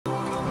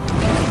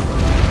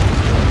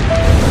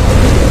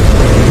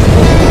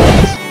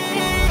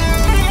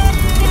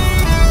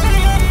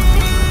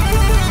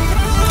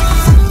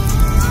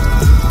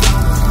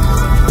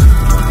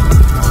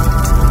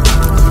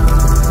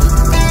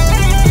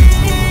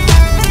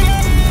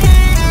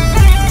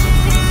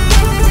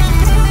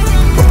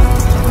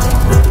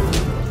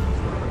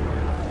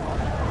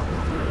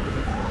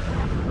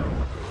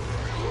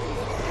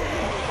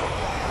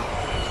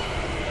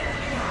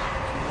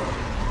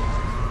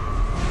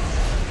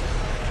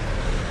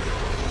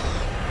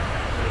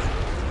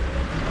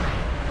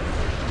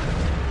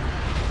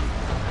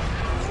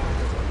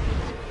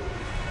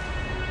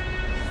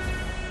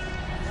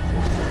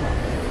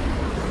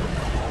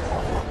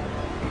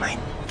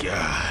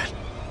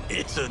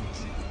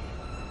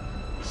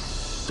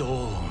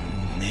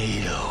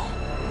Soulnado.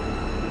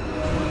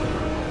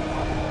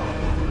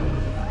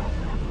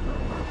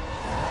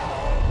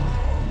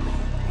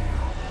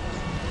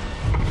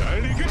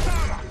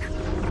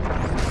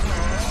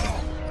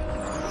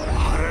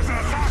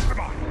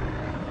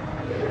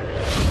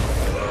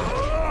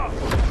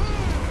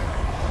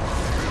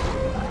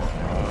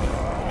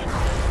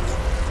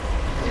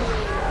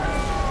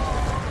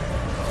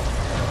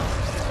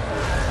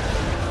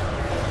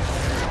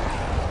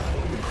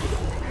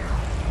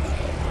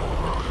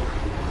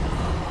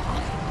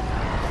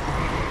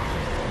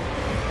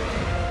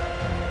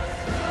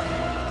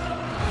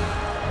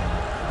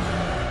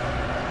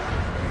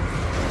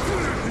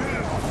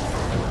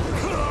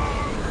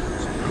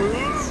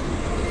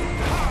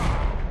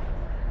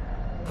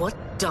 What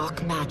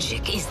dark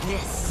magic is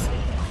this?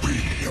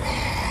 We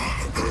are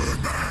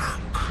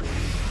Ermac,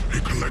 a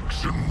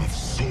collection of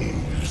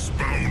souls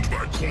bound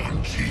by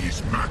Quan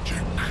Chi's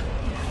magic.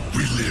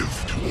 We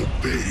live to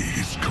obey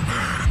his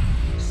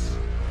commands.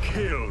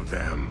 Kill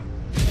them.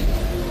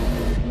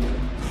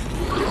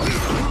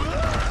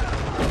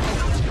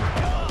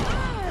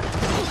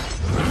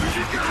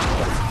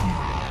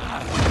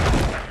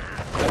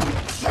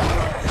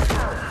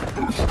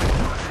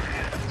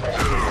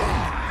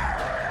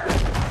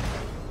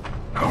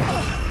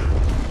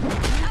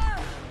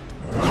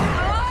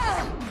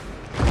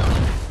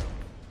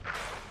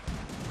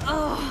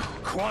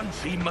 Quan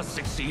Chi must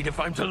succeed if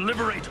I'm to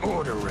liberate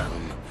Order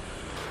Realm.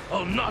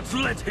 I'll not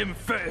let him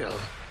fail.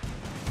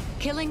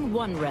 Killing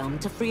one realm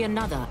to free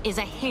another is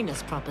a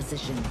heinous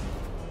proposition.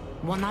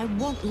 One I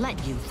won't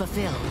let you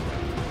fulfill.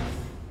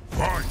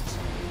 Fight!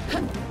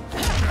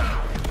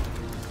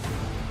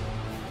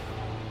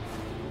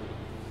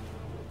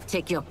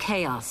 Take your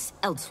chaos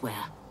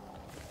elsewhere.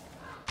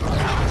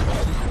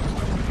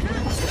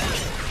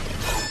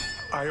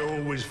 I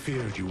always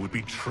feared you would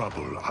be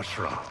trouble,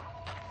 Ashra.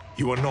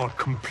 You are not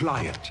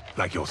compliant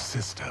like your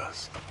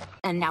sisters.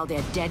 And now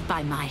they're dead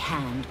by my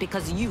hand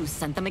because you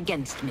sent them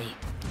against me.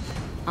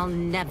 I'll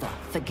never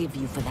forgive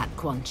you for that,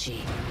 Quan Chi.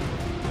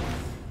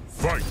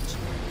 Fight!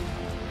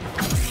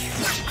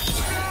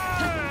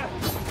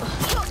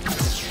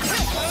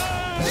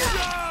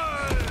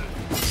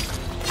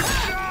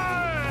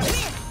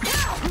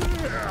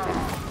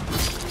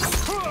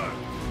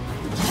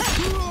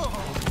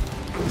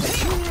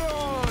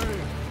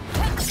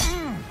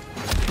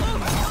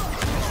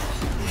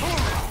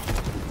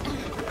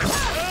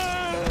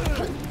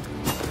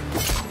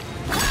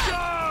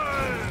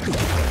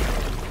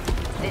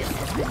 This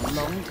has been a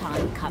long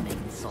time coming,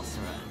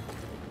 sorcerer.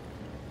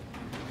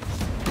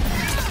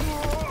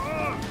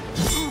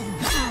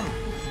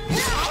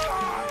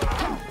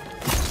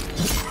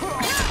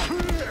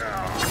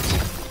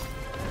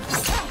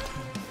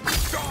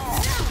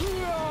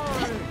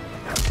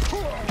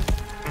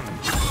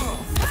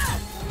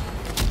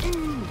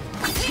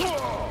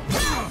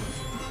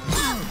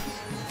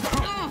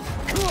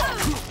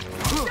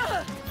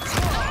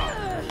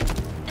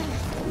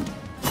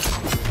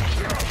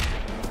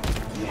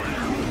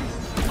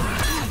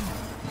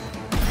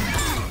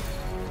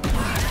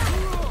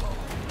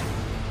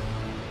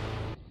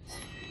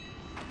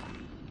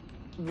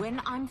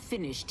 When I'm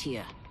finished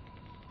here,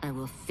 I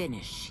will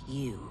finish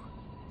you.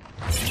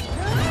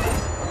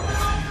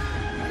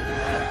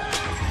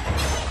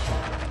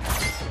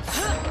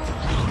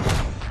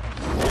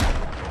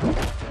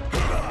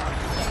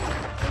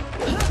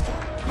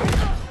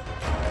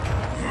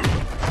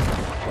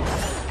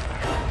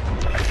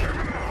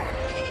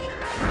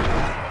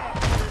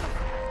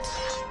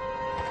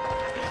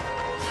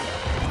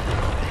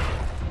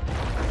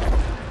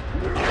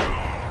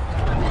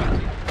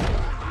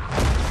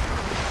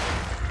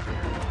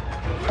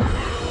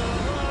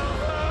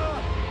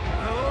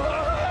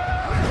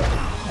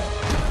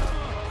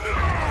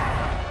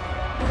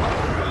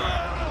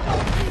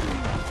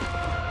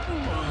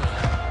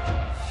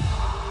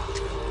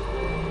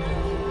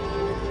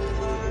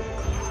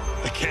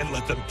 I can't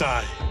let them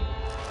die.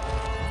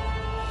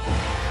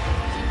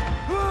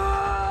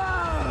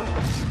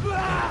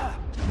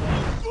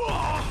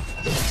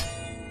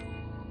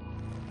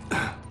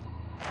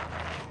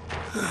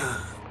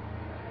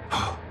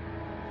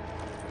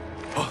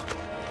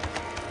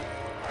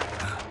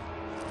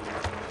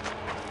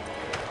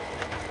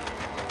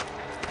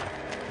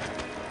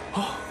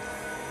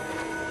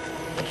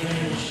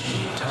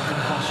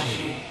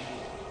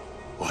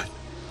 What?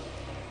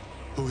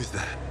 Who is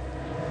that?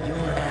 Your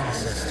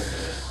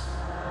ancestors,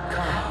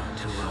 come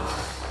to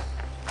us.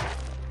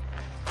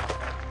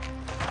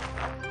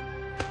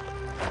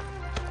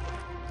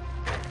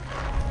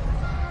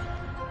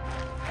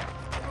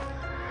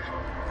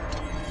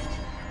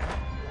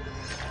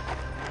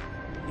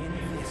 In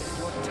this,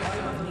 your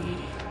time of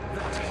need,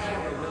 the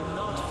terror will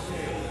not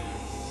fail.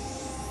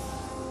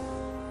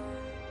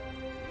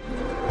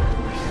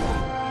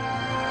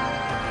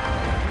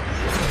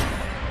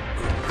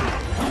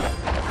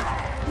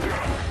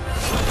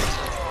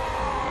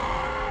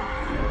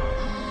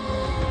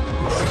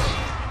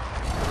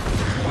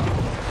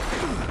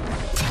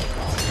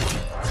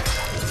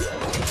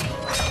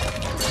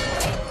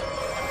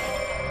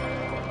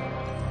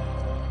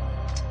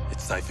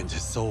 siphoned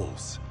his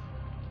souls.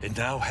 It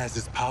now has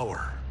his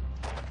power.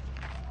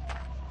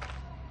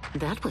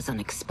 That was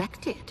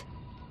unexpected.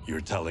 You're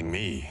telling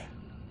me.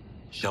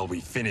 Shall we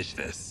finish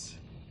this?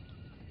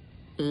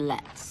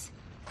 Let's.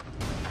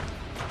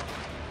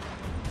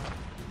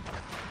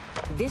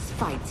 This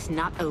fight's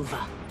not over.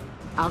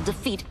 I'll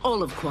defeat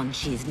all of Quan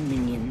Chi's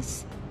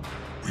minions.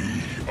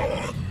 We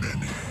are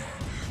many.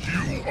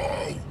 You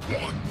are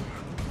one.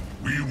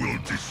 We will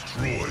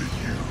destroy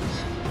you.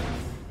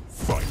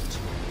 Fight.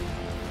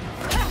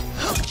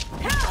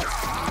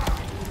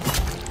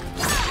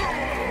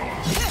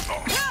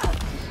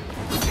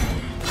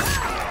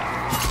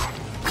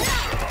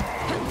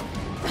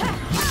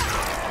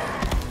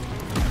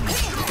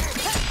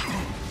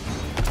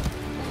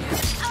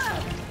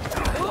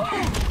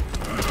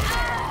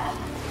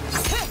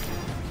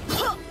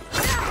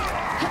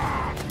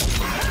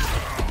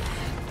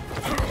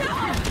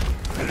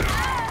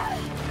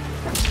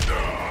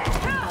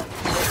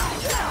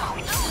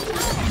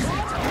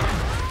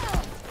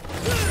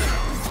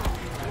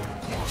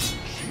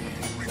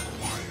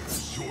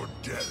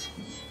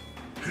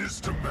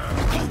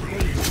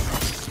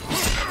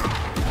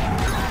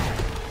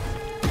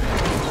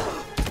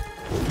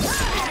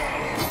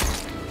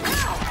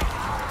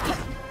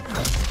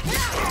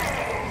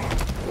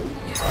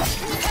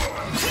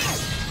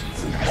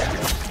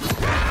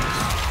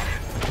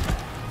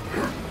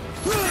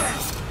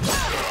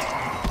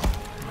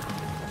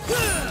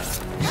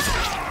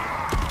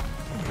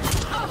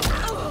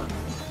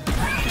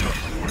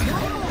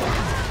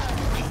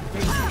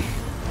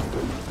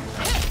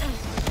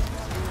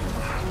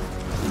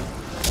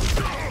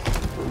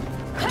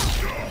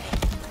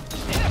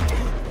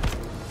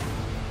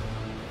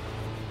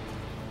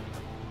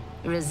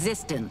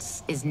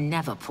 Resistance is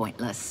never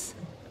pointless.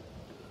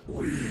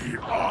 We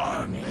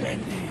are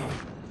many.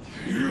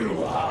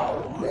 You are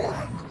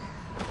one.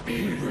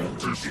 We will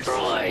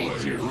destroy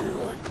you.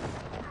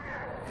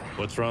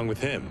 What's wrong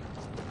with him?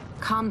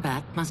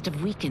 Kombat must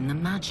have weakened the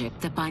magic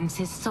that binds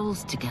his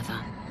souls together.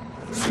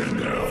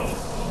 Now,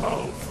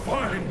 I'll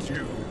find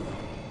you.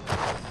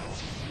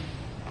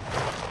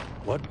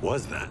 What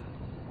was that?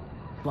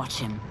 Watch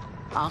him.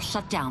 I'll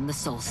shut down the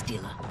Soul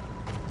Stealer.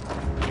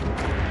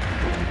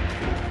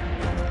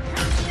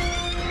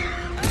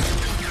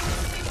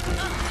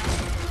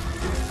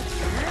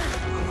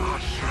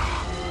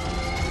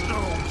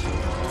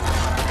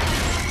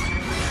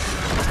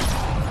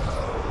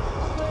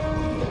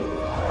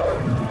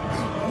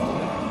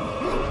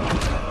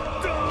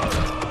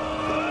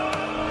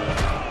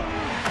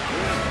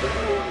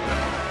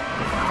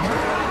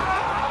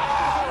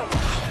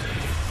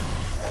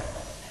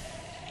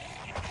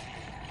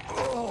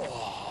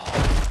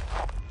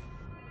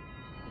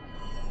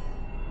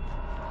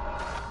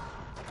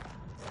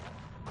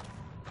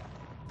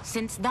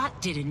 Since that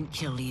didn't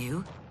kill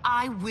you,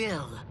 I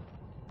will.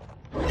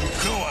 No,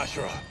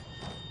 Ashura!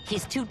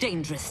 He's too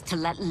dangerous to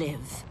let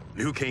live.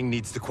 Liu Kang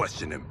needs to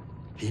question him.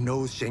 He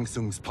knows Shang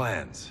Tsung's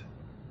plans.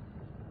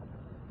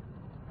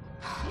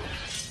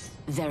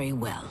 Very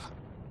well.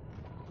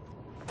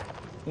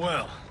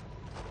 Well,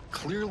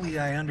 clearly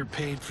I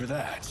underpaid for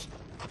that.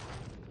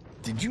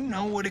 Did you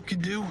know what it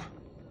could do?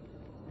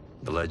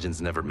 The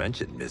legends never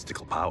mentioned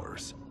mystical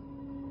powers.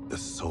 The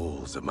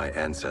souls of my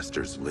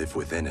ancestors live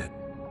within it.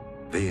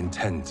 They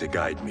intend to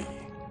guide me.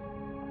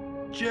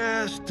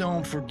 Just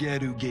don't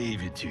forget who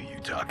gave it to you,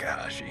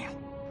 Takahashi.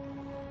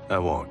 I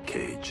won't,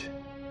 Cage.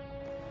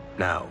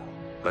 Now,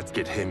 let's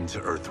get him to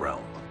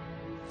Earthrealm.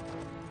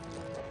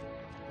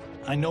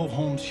 I know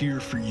home's here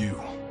for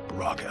you,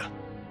 Baraka.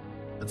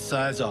 Let's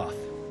size off,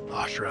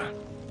 Ashura.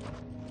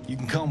 You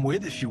can come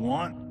with if you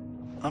want.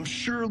 I'm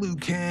sure Liu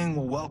Kang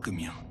will welcome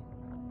you.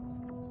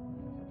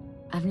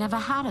 I've never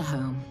had a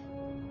home.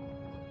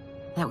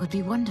 That would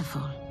be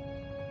wonderful.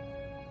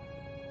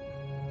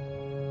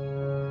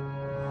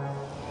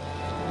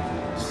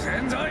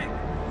 Sendai!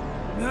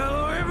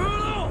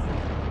 Naoibuno!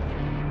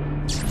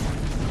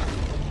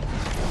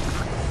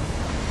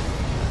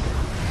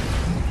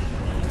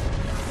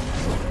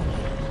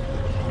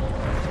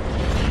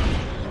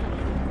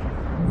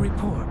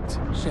 Report,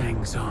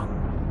 Shang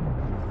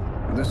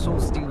Tsung. The Soul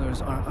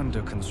Stealers are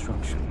under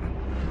construction.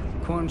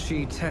 Quan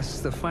Chi tests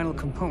the final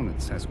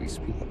components as we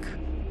speak.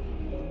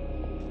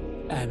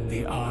 And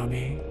the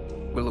army?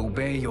 Will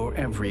obey your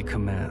every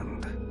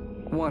command,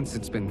 once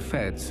it's been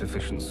fed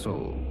sufficient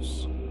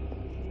souls.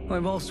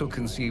 I've also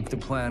conceived a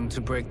plan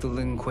to break the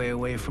Lin Kuei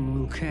away from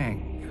Liu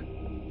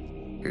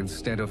Kang.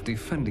 Instead of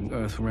defending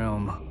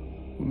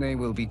Earthrealm, they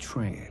will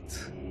betray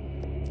it.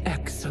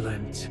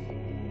 Excellent.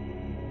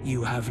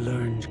 You have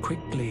learned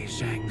quickly,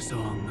 Shang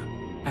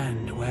Tsung,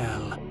 and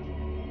well.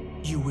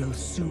 You will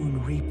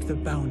soon reap the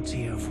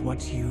bounty of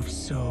what you've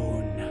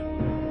sown.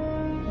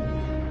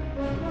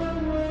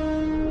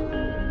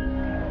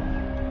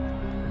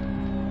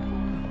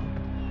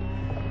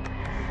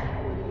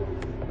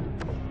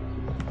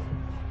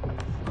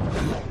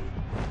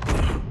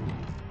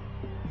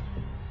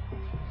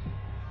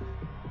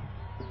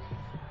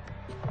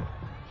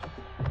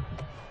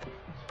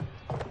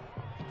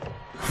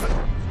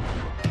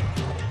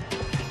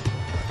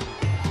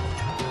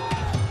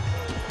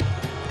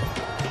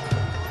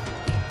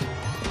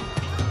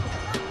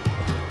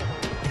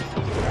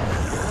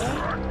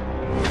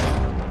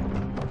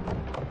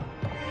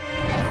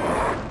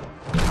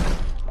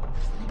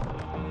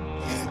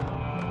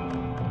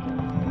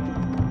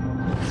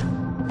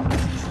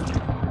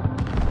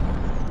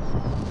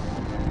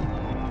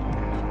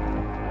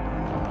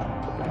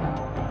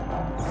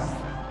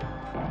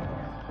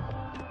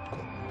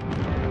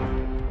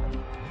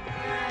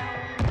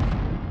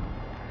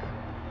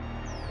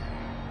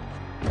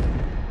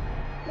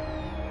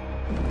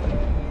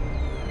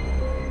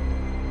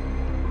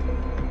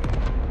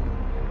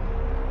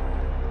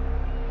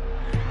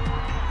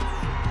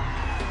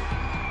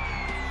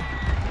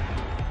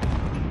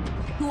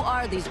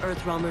 are these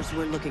Earthrealmers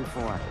we're looking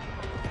for?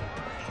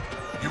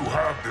 You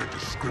have their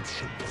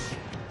descriptions.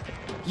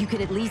 You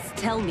can at least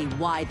tell me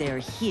why they're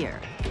here.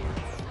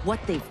 What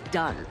they've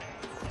done.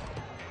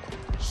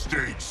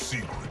 State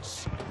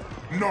secrets.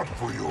 Not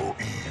for your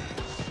ears.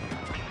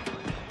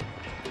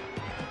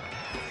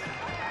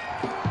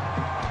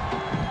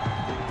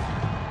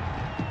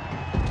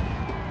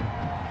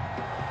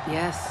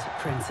 Yes,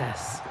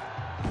 Princess.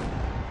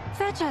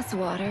 Fetch us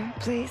water,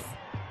 please.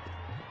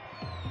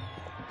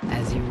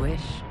 As you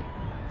wish.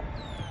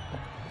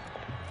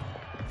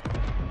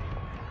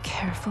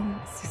 Careful,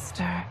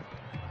 sister.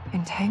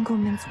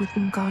 Entanglements with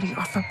Ungadi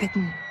are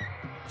forbidden.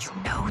 You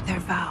know their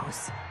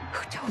vows.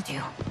 Who told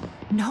you?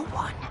 No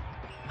one.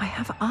 I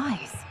have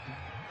eyes.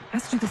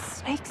 As do the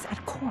snakes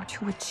at court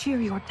who would cheer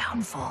your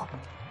downfall.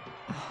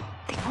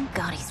 The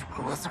Ungadi's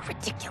rules are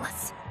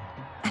ridiculous.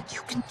 And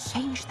you can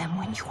change them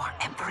when you are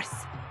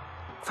Empress.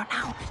 For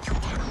now, you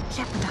cannot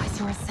jeopardize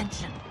your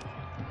ascension.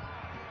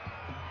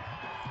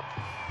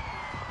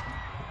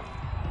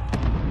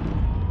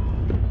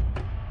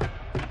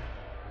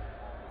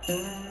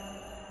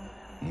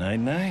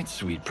 Night-night,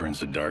 sweet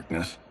Prince of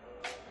Darkness.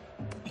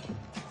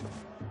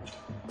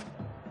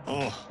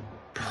 Oh,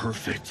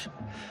 perfect.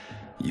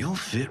 You'll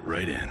fit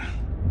right in.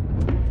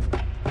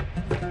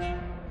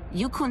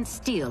 You couldn't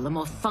steal a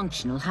more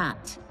functional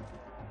hat.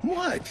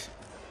 What?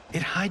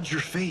 It hides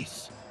your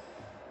face.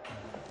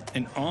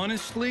 And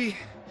honestly,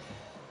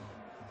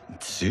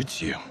 it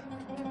suits you.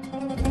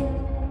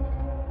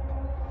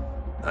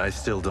 I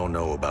still don't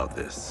know about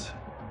this.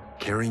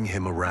 Carrying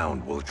him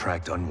around will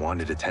attract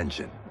unwanted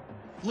attention.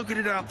 Look at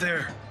it out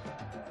there.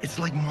 It's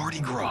like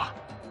Mardi Gras.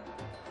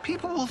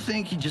 People will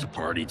think you just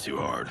party too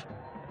hard.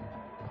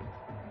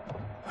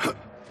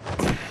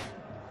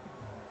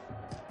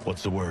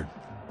 What's the word?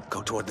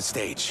 Go toward the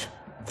stage,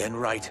 then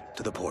right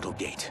to the portal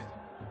gate.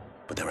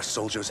 But there are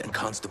soldiers and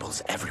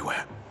constables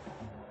everywhere.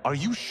 Are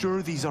you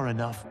sure these are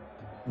enough?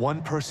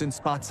 One person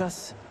spots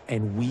us,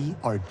 and we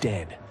are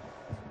dead.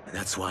 And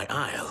that's why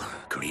I'll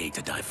create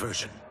a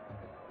diversion.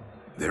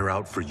 They're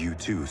out for you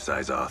too,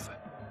 Syzoth.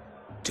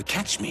 To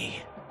catch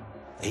me,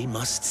 they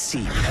must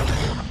see me.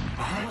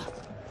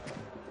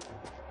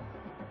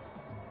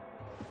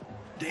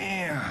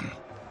 Damn.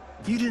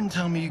 You didn't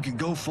tell me you could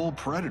go full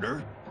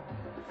Predator.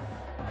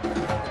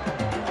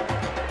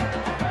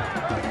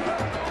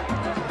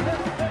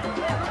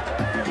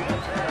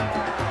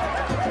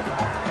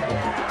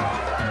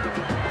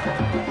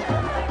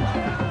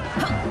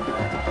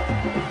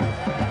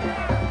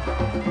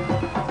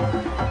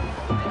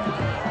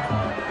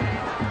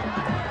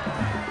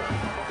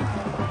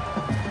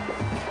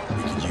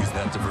 We could use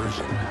that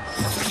diversion.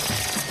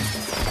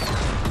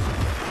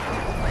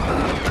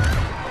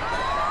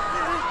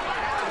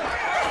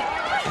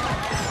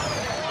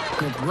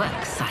 Good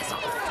work, Syzoth.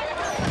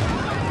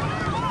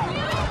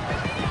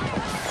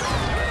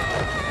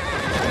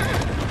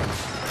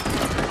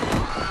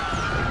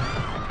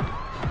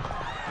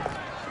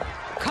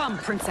 Come,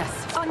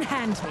 Princess.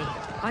 Unhand me.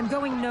 I'm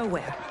going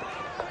nowhere.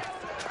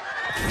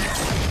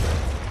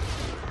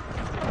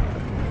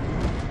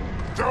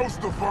 Douse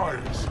the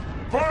fires.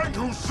 Find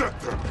who set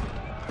them.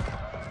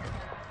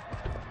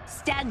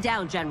 Stand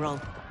down, General.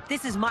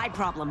 This is my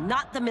problem,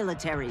 not the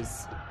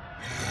military's.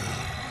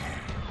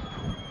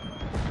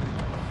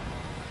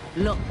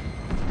 Look.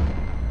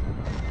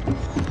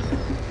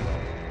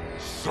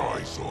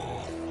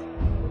 Syzoth.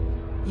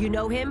 You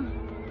know him?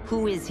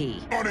 Who is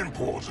he?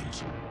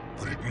 Unimportant,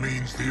 but it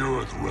means the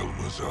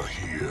Earthrealmers are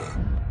here.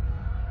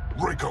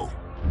 Rico.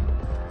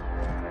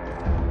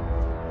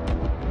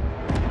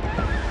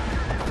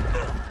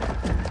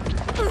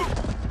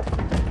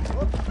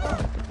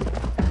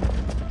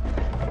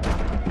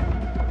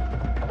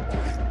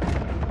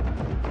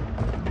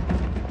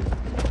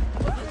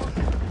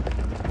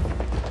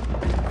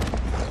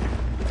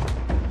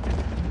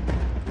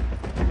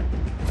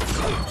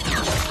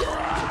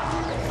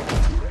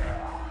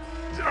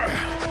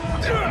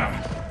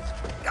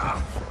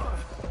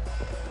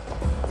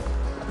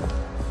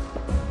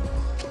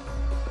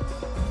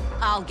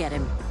 I'll get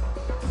him.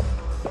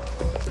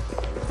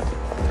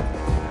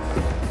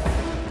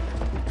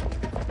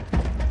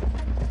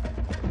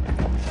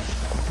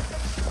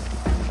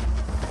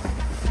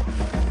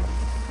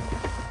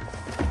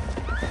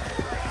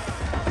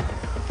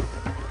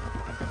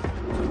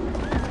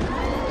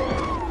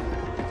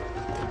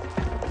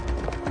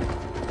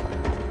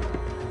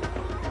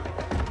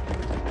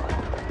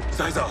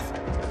 Syzoth!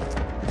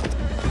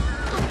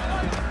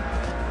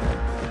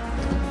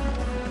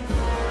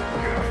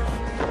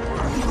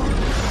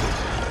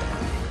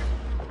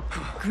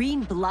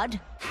 Green blood?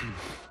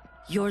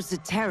 You're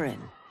Zaterran.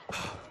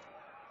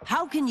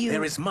 How can you—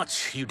 There is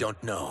much you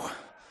don't know.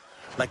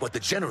 Like what the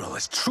General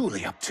is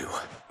truly up to.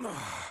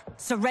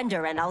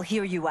 Surrender and I'll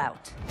hear you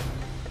out.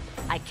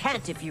 I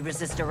can't if you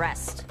resist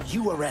arrest.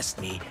 You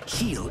arrest me,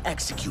 he'll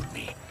execute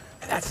me.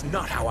 And that's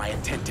not how I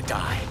intend to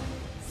die.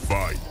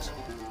 Fight.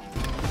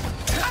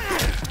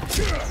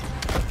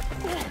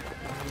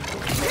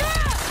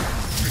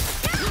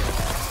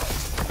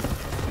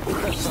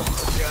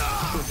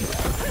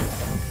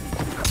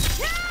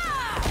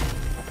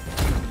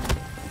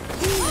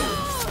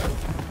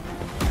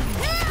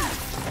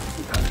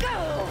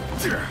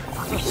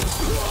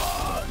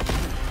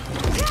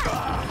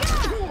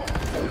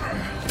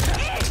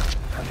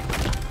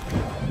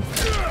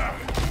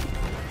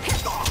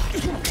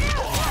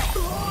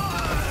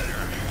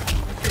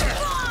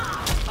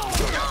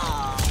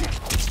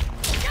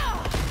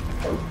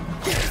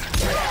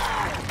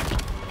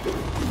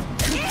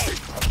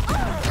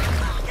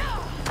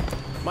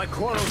 My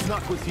quarrel's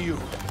not with you.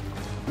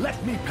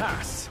 Let me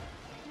pass.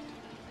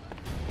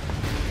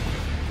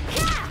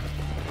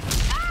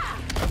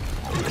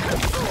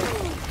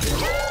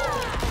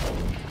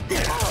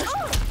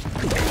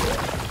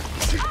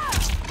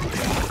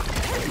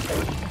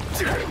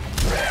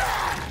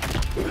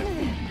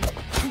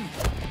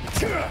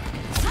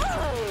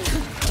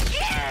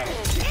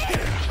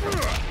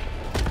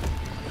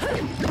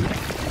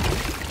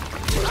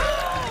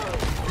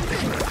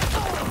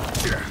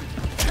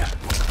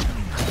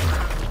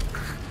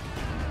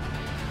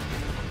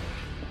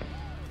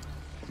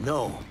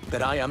 Know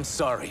that I am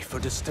sorry for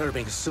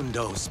disturbing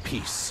Sundo's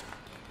peace.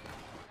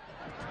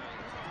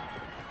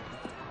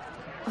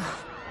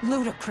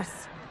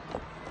 Ludicrous.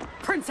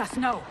 Princess,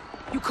 no!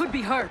 You could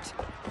be hurt.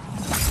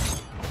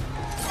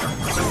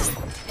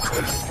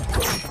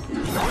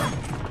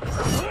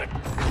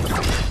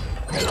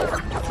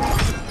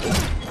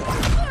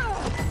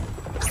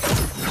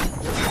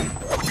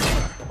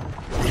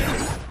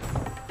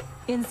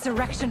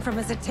 Insurrection from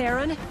a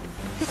Zaterran?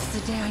 This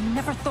is a day I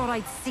never thought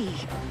I'd see.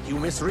 You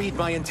misread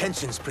my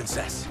intentions,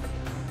 Princess.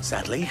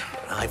 Sadly,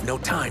 I've no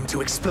time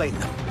to explain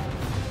them.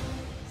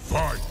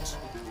 Fight!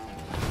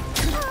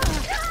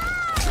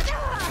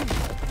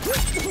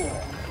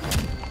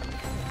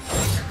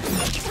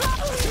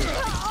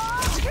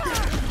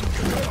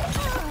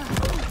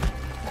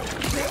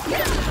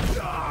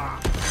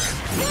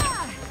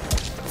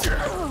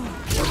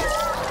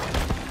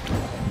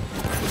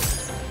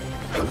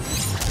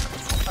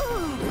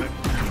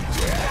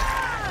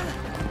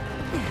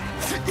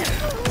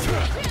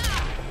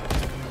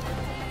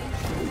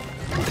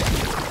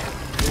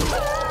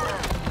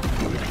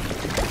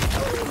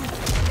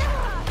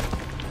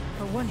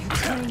 For one who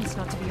claims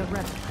not to be a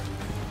rebel,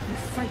 you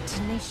fight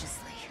tenaciously.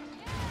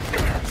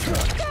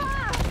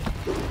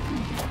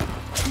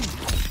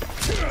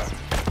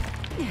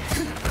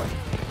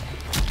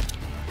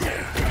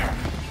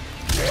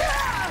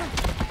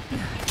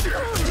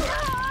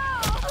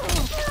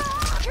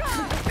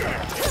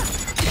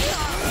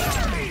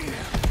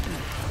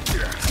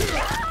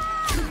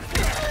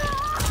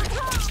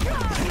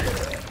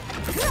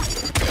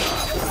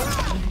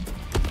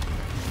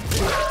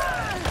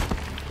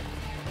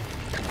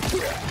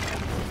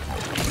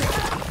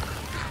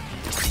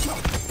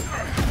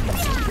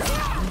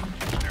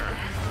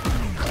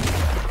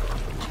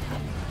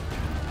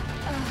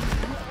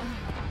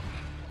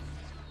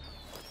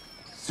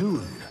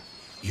 Soon,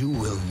 you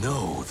will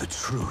know the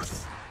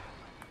truth.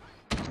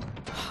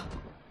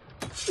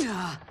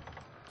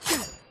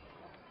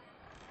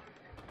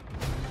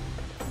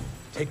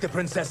 Take the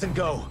princess and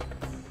go.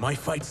 My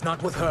fight's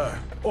not with her,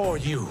 or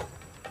you.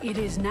 It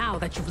is now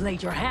that you've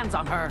laid your hands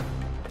on her.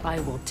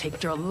 I will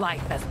take your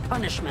life as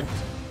punishment.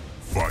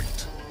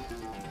 Fight!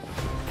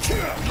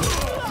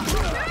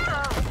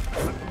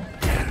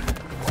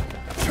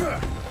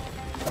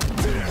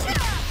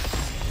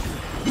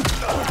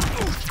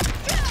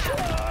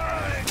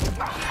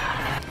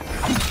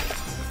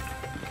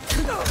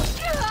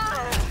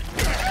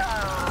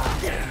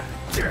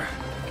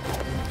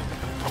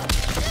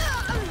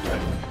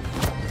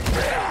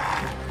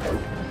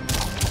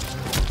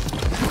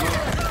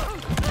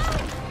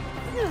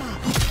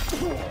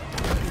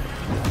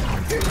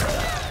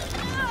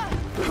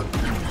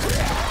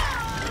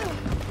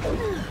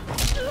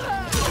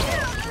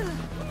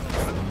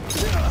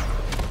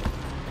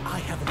 I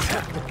have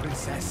attacked the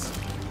princess.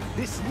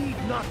 This need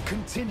not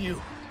continue.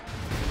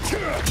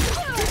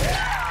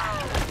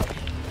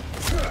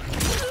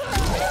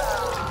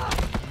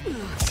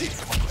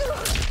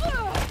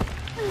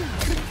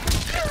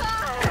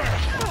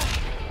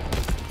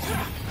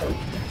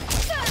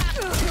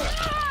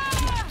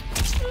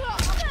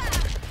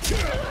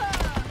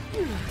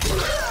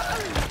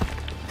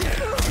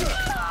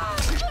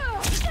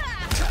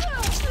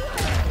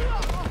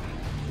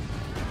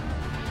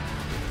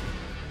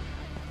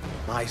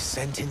 My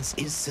sentence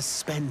is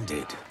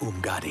suspended,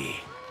 Umgadi.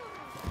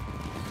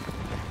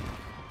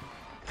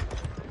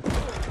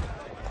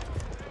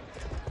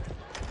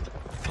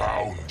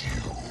 Found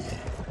you.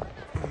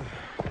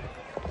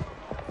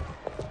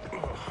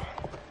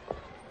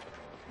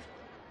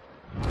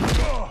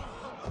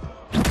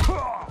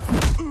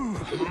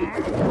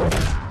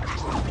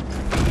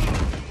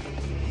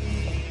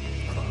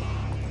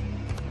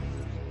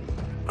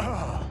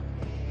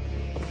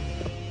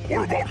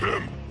 What about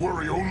him?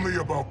 Worry only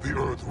about the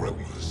Earth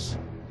Realmers.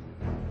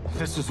 If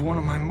this was one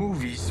of my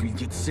movies, we'd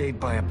get saved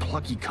by a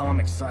plucky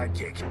comic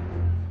sidekick.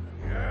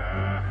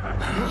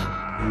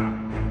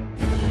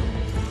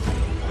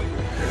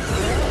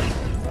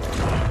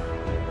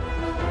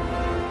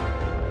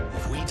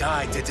 If we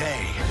die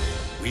today,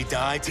 we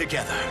die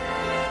together.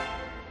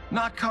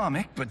 Not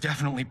comic, but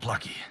definitely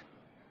plucky.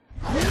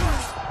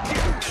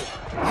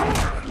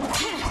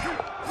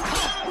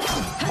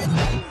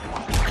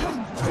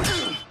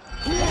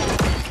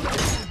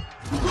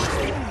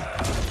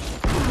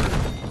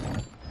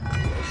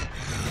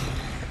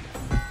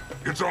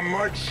 It's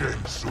unlike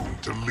Shang Tsung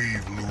to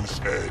leave loose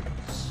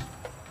ends.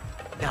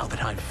 Now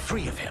that I'm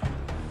free of him,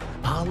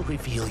 I'll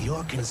reveal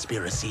your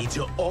conspiracy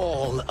to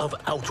all of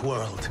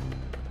Outworld.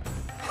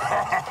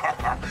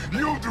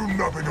 You'll do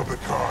nothing of the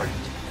kind.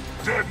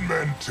 Dead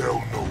men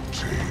tell no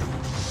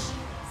tales.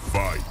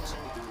 Fight.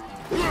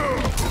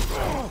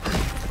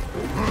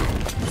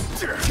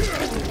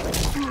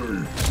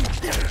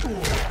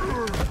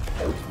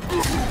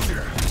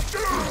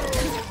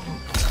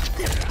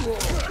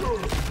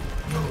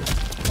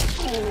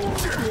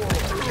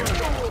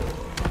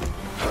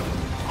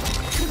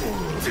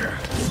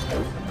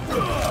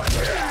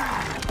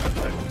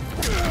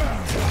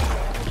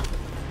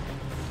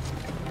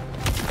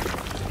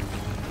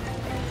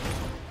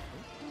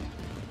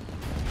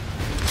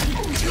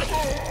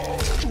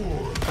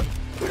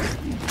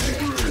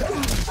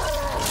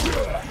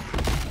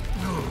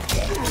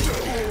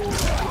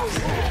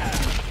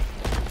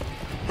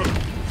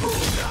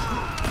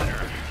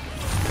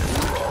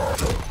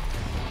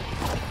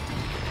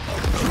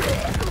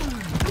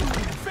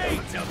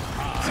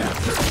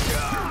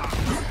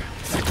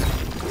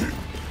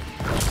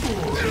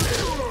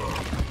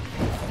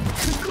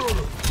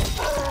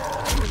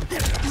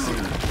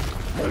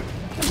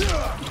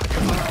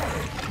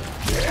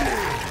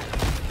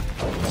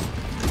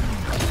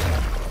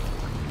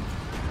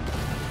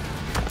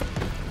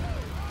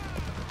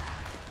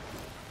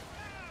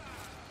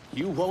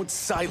 You won't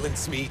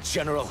silence me,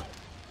 General.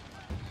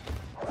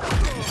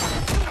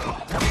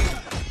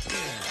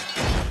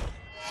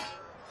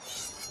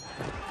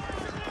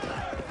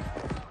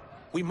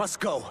 We must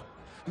go.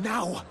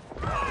 Now!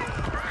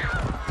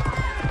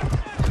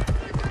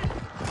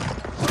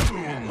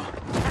 Boom!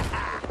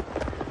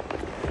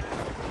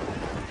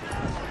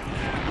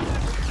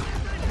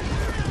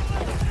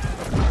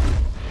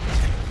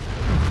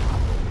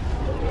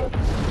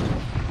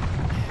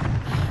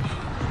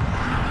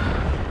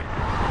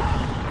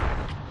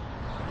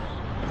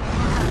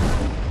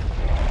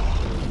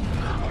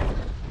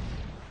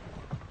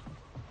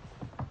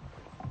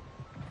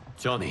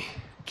 Johnny,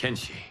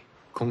 Kenshi,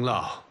 Kung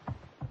Lao,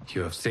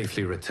 you have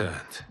safely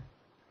returned.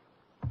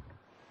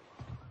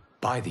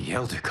 By the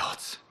Elder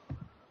Gods.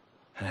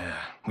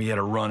 We had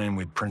a run-in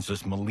with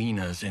Princess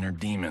Melina's inner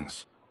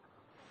demons.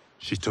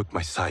 She took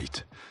my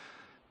sight,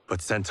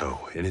 but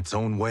Sento, in its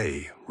own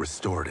way,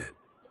 restored it.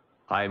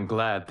 I am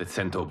glad that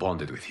Sento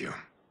bonded with you.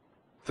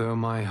 Though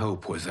my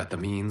hope was that the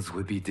means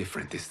would be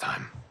different this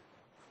time.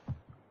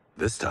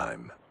 This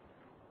time?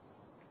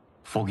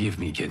 Forgive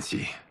me,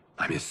 Kenshi.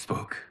 I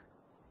misspoke.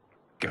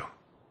 Go.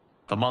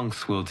 The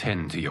monks will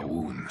tend to your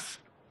wounds.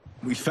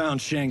 We found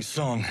Shang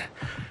Tsung,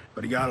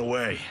 but he got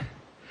away.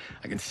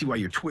 I can see why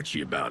you're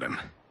twitchy about him.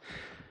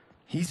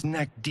 He's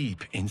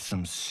neck-deep in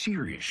some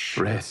serious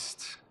shit.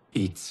 Rest.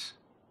 Eat.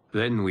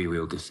 Then we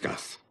will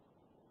discuss.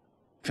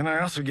 Can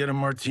I also get a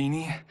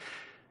martini?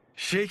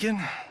 Shaken,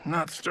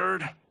 not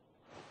stirred?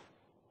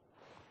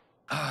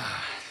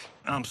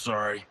 I'm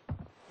sorry.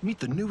 Meet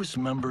the newest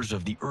members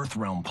of the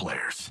Earthrealm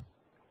players.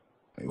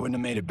 We wouldn't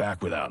have made it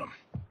back without them.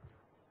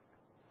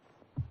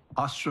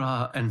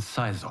 Astra and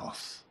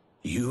Syzoth.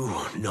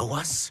 You know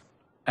us?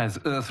 As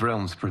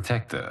Earthrealm's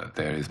protector,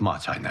 there is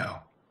much I know.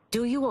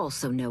 Do you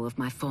also know of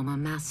my former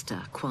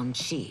master, Quan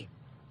Chi?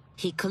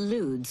 He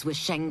colludes with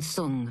Shang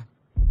Tsung.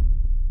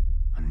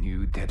 A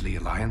new deadly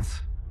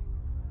alliance?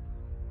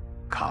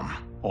 Come,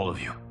 all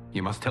of you.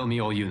 You must tell me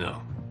all you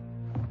know.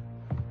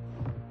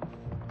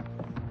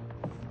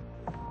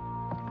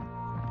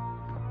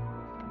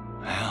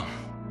 Well,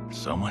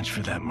 so much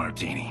for that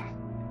martini.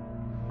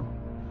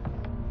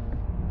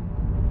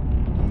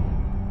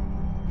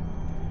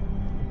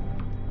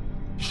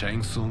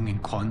 Shang Tsung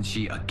and Quan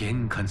Chi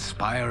again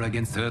conspire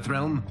against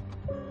Earthrealm?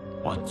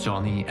 What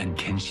Johnny and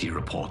Kenshi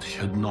report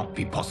should not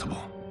be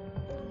possible.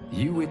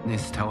 You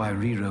witnessed how I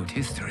rewrote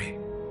history.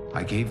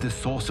 I gave the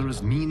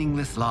sorcerers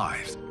meaningless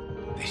lives.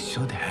 They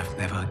should have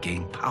never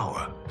gained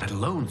power, let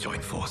alone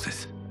joined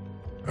forces.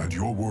 And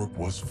your work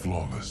was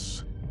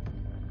flawless.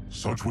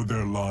 Such would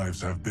their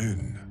lives have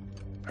been,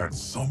 had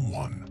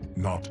someone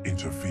not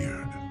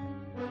interfered.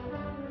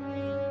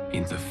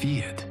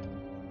 Interfered?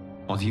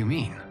 What do you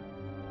mean?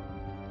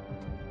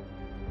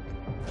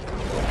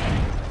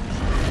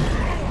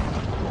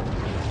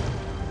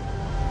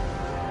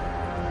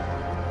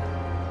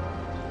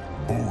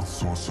 Both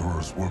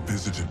sorcerers were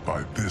visited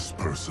by this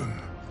person.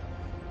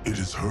 It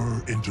is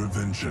her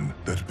intervention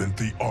that bent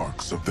the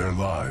arcs of their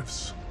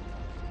lives.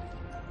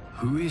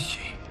 Who is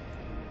she?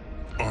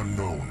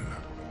 Unknown.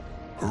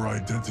 Her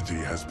identity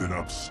has been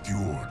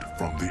obscured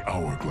from the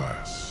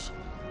hourglass.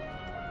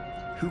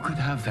 Who could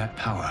have that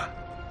power?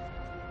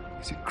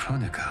 Is it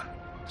Kronika?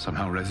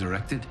 Somehow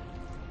resurrected?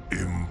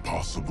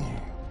 Impossible.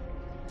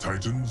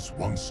 Titans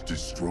once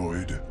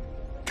destroyed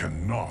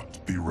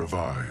cannot be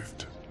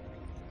revived.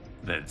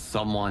 Then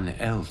someone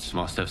else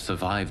must have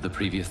survived the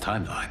previous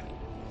timeline.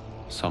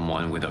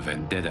 Someone with a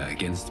vendetta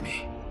against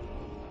me.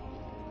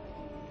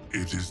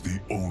 It is the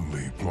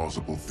only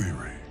plausible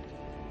theory.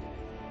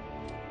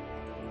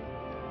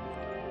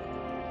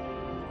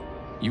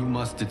 You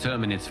must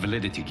determine its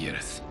validity,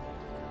 Geras.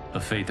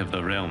 The fate of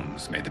the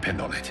realms may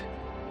depend on it.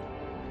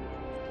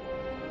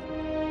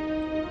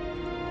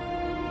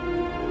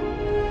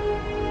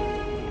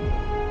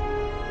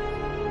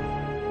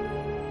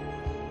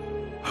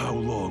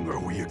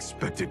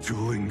 expected to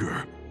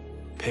linger?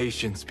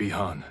 Patience,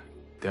 Bihan.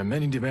 There are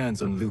many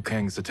demands on Liu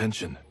Kang's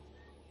attention.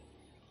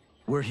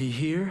 Were he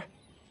here,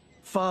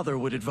 Father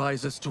would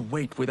advise us to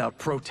wait without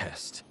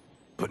protest.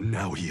 But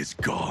now he is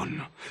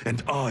gone,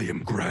 and I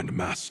am Grand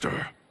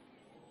Master.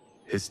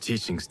 His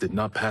teachings did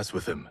not pass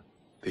with him.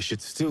 They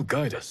should still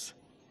guide us.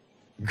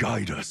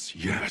 Guide us,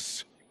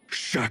 yes.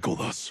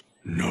 Shackle us,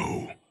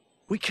 no.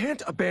 We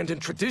can't abandon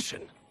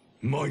tradition.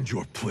 Mind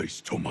your place,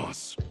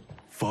 Tomas.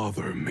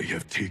 Father may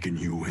have taken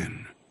you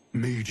in,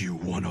 made you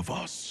one of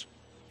us.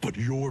 But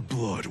your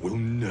blood will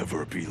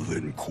never be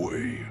Lin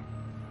Kuei.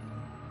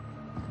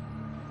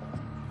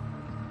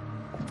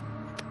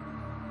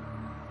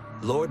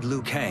 Lord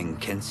Liu Kang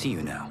can see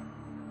you now.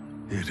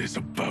 It is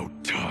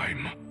about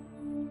time.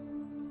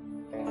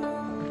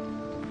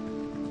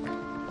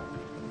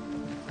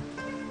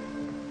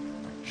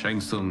 Shang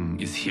Tsung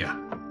is here,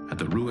 at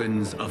the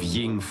ruins of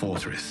Ying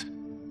Fortress.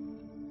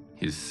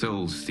 His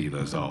soul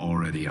stealers are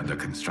already under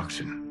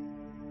construction.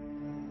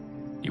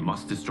 You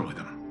must destroy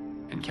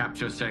them, and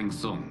capture Shang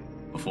Tsung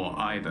before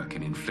either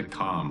can inflict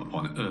harm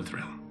upon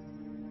Earthrealm.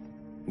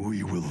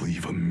 We will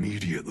leave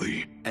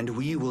immediately. And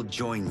we will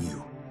join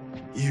you.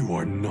 You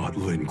are not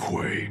Lin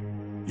Kuei.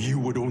 You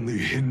would only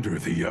hinder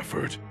the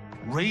effort.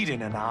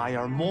 Raiden and I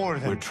are more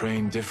than... We're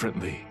trained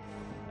differently.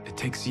 It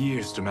takes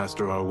years to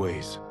master our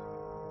ways.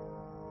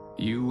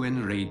 You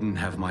and Raiden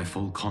have my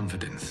full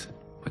confidence,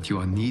 but you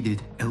are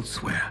needed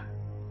elsewhere.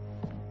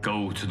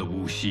 Go to the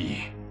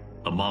Wuxi.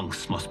 The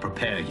monks must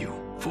prepare you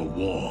for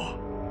war.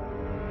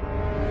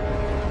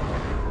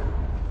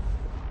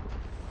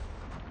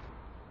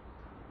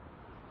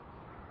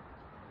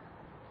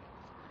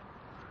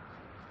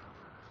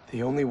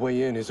 The only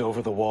way in is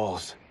over the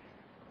walls.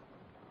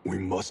 We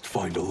must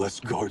find a less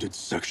guarded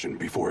section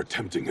before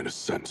attempting an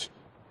ascent.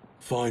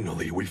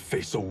 Finally, we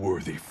face a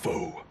worthy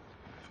foe.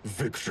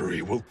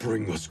 Victory will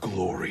bring us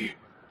glory.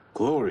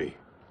 Glory?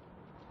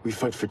 We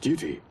fight for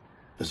duty.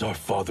 Does our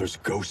father's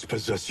ghost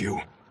possess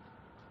you?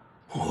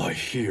 All I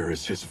hear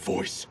is his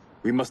voice.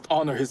 We must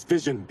honor his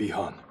vision,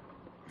 Bihan.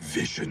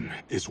 Vision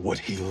is what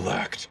he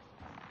lacked.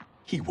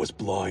 He was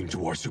blind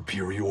to our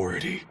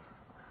superiority.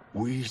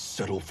 We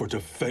settle for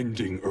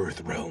defending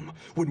Earthrealm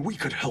when we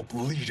could help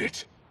lead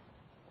it.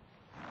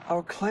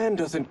 Our clan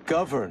doesn't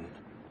govern.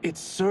 It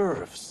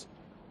serves.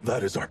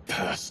 That is our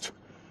past.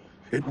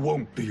 It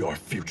won't be our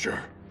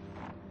future.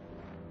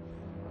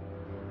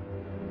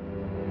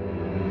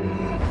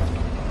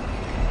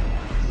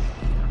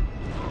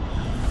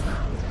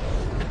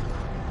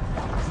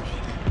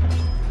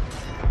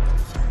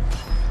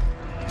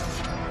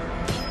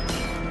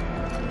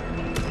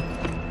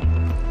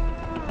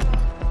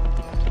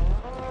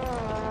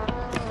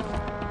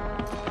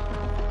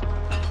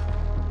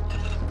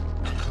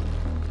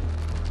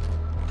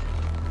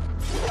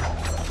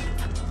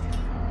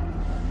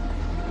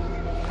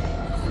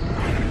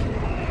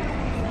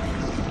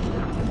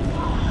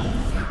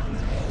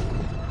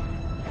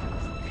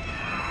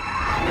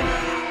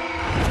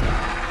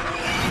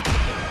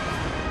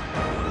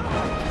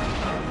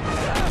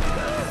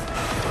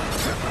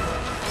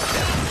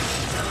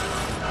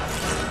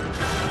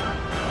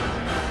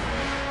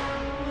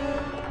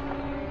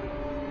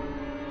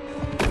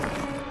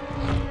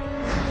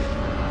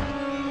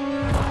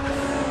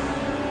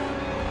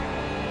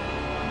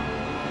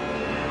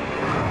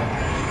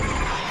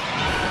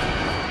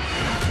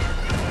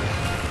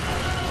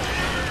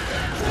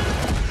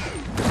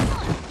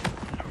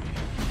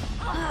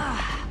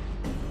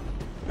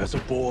 As a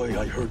boy,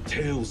 I heard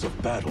tales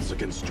of battles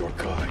against your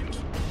kind.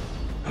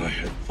 I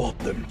had fought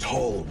them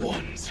tall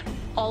ones.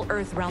 All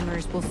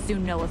Earthrealmers will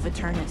soon know of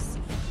Eternus.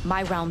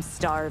 My realm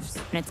starves,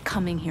 and it's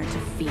coming here to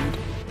feed.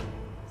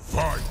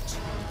 Fight!